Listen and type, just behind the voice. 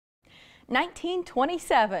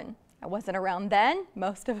1927. I wasn't around then,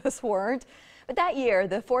 most of us weren't. But that year,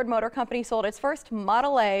 the Ford Motor Company sold its first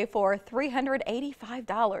Model A for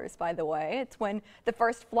 $385, by the way. It's when the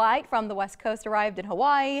first flight from the West Coast arrived in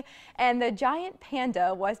Hawaii, and the giant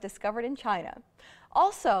Panda was discovered in China.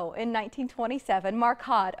 Also in 1927,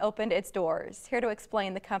 Marcotte opened its doors. Here to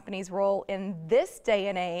explain the company's role in this day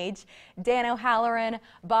and age, Dan O'Halloran,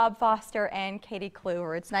 Bob Foster, and Katie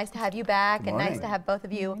Kluwer. It's nice to have you back and nice to have both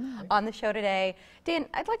of you on the show today. Dan,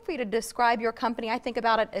 I'd like for you to describe your company. I think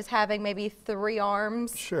about it as having maybe 3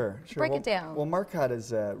 arms. Sure. Break it down. Well, Marcotte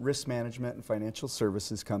is a risk management and financial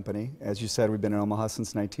services company. As you said, we've been in Omaha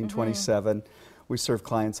since 1927. We serve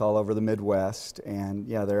clients all over the Midwest, and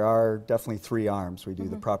yeah, there are definitely 3 arms. We do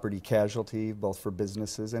the property casualty, both for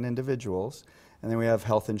businesses and individuals, and then we have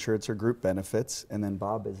health insurance or group benefits, and then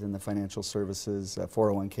Bob is in the financial services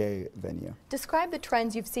 401k venue. Describe the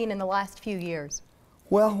trends you've seen in the last few years.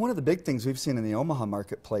 Well, one of the big things we've seen in the Omaha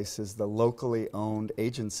marketplace is the locally owned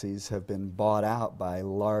agencies have been bought out by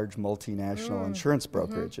large multinational insurance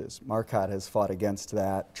brokerages. Marcotte has fought against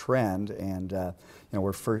that trend, and you know,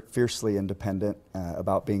 we're fiercely independent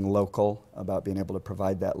about being local, about being able to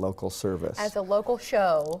provide that local service. As a local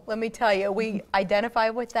show, let me tell you, we identify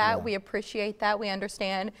with that, we appreciate that, we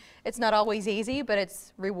understand it's not always easy, but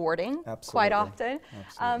it's rewarding quite often.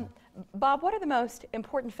 Bob, what are the most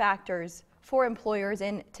important factors for employers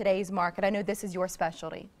in today's market? I know this is your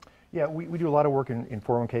specialty. Yeah, we do a lot of work in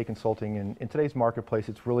 401k consulting, and in today's marketplace,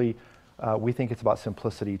 it's really, we think it's about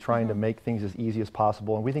simplicity, trying to make things as easy as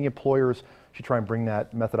possible, and we think employers should try and bring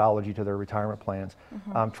that methodology to their retirement plans.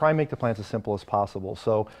 Try and make the plans as simple as possible.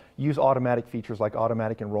 So use automatic features like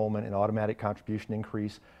automatic enrollment and automatic contribution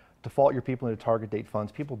increase. Default your people into target date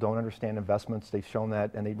funds. People don't understand investments. They've shown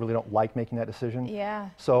that, and they really don't like making that decision. Yeah.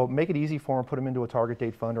 So make it easy for them. Put them into a target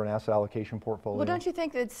date fund or an asset allocation portfolio. Well, don't you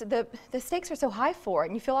think it's the stakes are so high for it,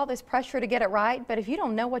 and you feel all this pressure to get it right, but if you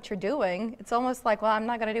don't know what you're doing, it's almost like, well, I'm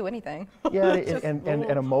not going to do anything. Yeah, and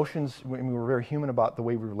emotions, I mean, we're very human about the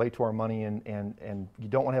way we relate to our money, and you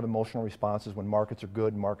don't want to have emotional responses when markets are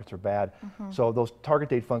good and markets are bad. So those target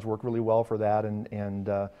date funds work really well for that,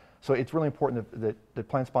 and so it's really important that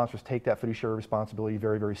plan sponsors take that fiduciary responsibility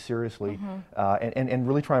very, very seriously, and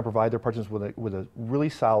really try and provide their participants with a really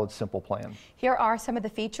solid, simple plan. Here are some of the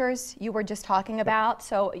features you were just talking about.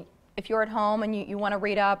 So if you're at home and you want to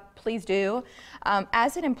read up, please do.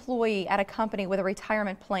 As an employee at a company with a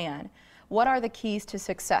retirement plan, what are the keys to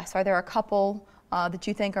success? Are there a couple that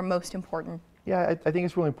you think are most important? Yeah, I think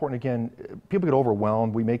it's really important. Again, people get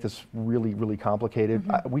overwhelmed. We make this really, really complicated.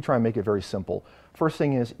 We try and make it very simple. First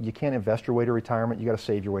thing is, you can't invest your way to retirement. You got to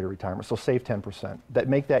save your way to retirement. So save 10%.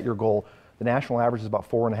 Make that your goal. The national average is about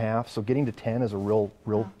 4.5. So getting to 10 is a real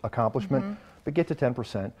accomplishment. But get to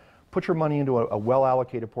 10%. Put your money into a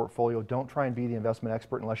well-allocated portfolio. Don't try and be the investment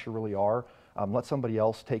expert unless you really are. Let somebody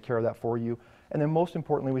else take care of that for you. And then most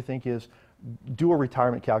importantly, we think is, do a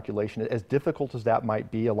retirement calculation. As difficult as that might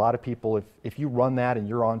be, a lot of people, if you run that and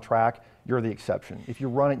you're on track, you're the exception. If you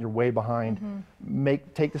run it, you're way behind.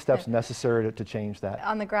 Take the steps necessary to change that.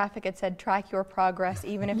 On the graphic, it said, track your progress,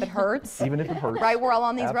 even if it hurts. Even if it hurts. Right, we're all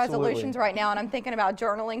on these resolutions right now, and I'm thinking about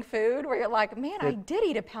journaling food, where you're like, man, I did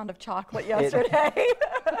eat a pound of chocolate yesterday.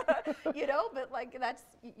 You know, but like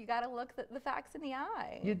you got to look the facts in the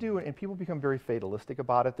eye. You do, and people become very fatalistic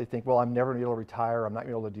about it. They think, well, I'm never going to be able to retire. I'm not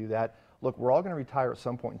going to be able to do that. Look, we're all going to retire at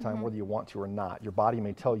some point in time, whether you want to or not. Your body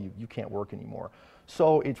may tell you you can't work anymore.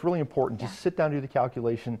 So it's really important to sit down and do the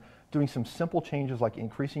calculation, doing some simple changes like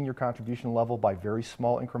increasing your contribution level by very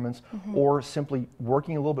small increments, or simply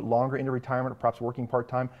working a little bit longer into retirement, or perhaps working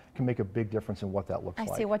part-time, can make a big difference in what that looks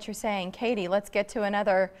like. I see what you're saying. Katie, let's get to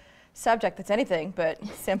another subject that's anything but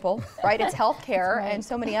simple, right? It's healthcare, and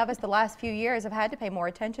so many of us the last few years have had to pay more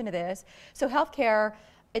attention to this. So healthcare,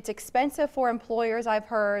 it's expensive for employers. I've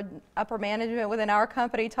heard upper management within our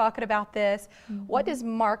company talking about this. What does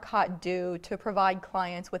Marcotte do to provide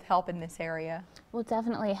clients with help in this area? Well,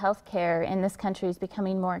 definitely healthcare in this country is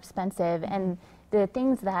becoming more expensive, and the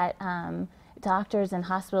things that doctors and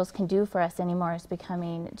hospitals can do for us anymore is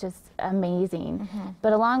becoming just amazing.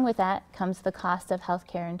 But along with that comes the cost of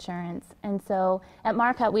healthcare insurance. And so at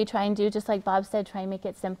Marcotte, we try and do, just like Bob said, try and make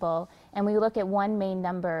it simple. And we look at one main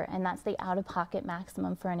number, and that's the out-of-pocket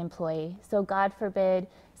maximum for an employee. So God forbid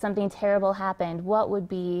something terrible happened, what would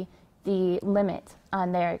be the limit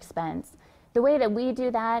on their expense? The way that we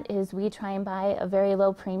do that is we try and buy a very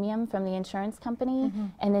low premium from the insurance company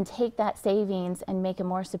and then take that savings and make a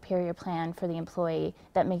more superior plan for the employee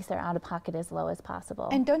that makes their out-of-pocket as low as possible.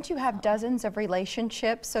 And don't you have dozens of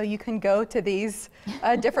relationships so you can go to these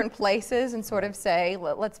different places and sort of say,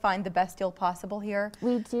 let's find the best deal possible here?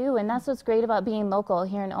 We do, and that's what's great about being local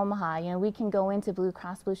here in Omaha. You know, we can go into Blue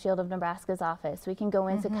Cross Blue Shield of Nebraska's office, we can go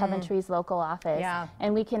into Coventry's local office,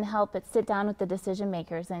 and we can help it sit down with the decision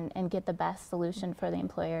makers and get the best solution for the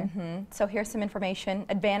employer. So here's some information,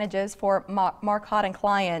 advantages for Marcotte and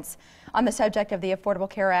clients on the subject of the Affordable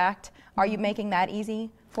Care Act. Are you making that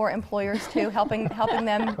easy for employers too, helping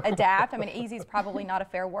them adapt? I mean, easy is probably not a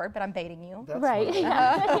fair word, but I'm baiting you. That's Right.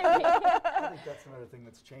 I think that's another thing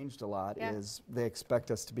that's changed a lot is they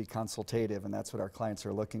expect us to be consultative, and that's what our clients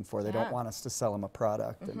are looking for. They don't want us to sell them a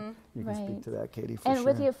product, and you can speak to that, Katie, for And sure.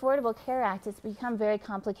 with the Affordable Care Act, it's become very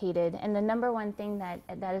complicated, and the number one thing that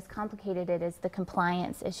has complicated it is the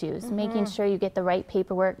compliance issues, making sure you get the right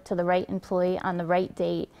paperwork to the right employee on the right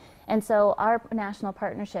date. And so our national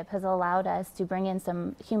partnership has allowed us to bring in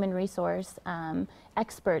some human resource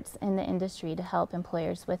experts in the industry to help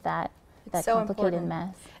employers with that so complicated important.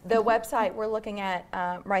 mess. The website we're looking at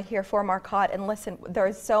right here for Marcotte, and listen,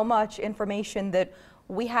 there's so much information that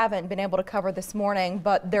we haven't been able to cover this morning,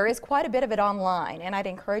 but there is quite a bit of it online, and I'd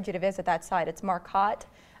encourage you to visit that site. It's Marcotte,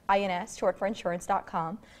 INS, short for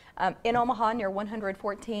insurance.com. In Omaha, near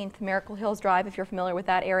 114th Miracle Hills Drive, if you're familiar with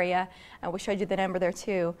that area. We showed you the number there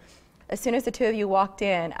too. As soon as the two of you walked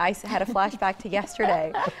in, I had a flashback to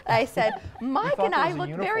yesterday. I said, Mike and I look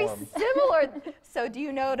very similar. So do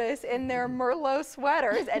you notice in their Merlot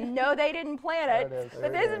sweaters? And no, they didn't plan it.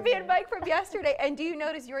 But this is me and Mike from yesterday. And do you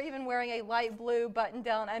notice you're even wearing a light blue button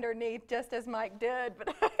down underneath, just as Mike did?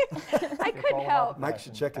 But I couldn't help. Mike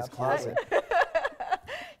should check his closet.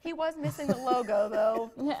 He was missing the logo,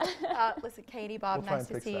 though. Listen, Katie, Bob, nice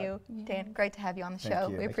to see you. Dan, great to have you on the show.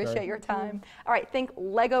 We appreciate your time. All right, think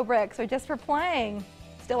Lego bricks are just for playing.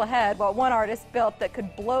 Still ahead, what one artist built that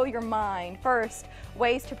could blow your mind. First,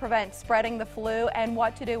 ways to prevent spreading the flu and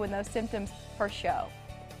what to do when those symptoms first show.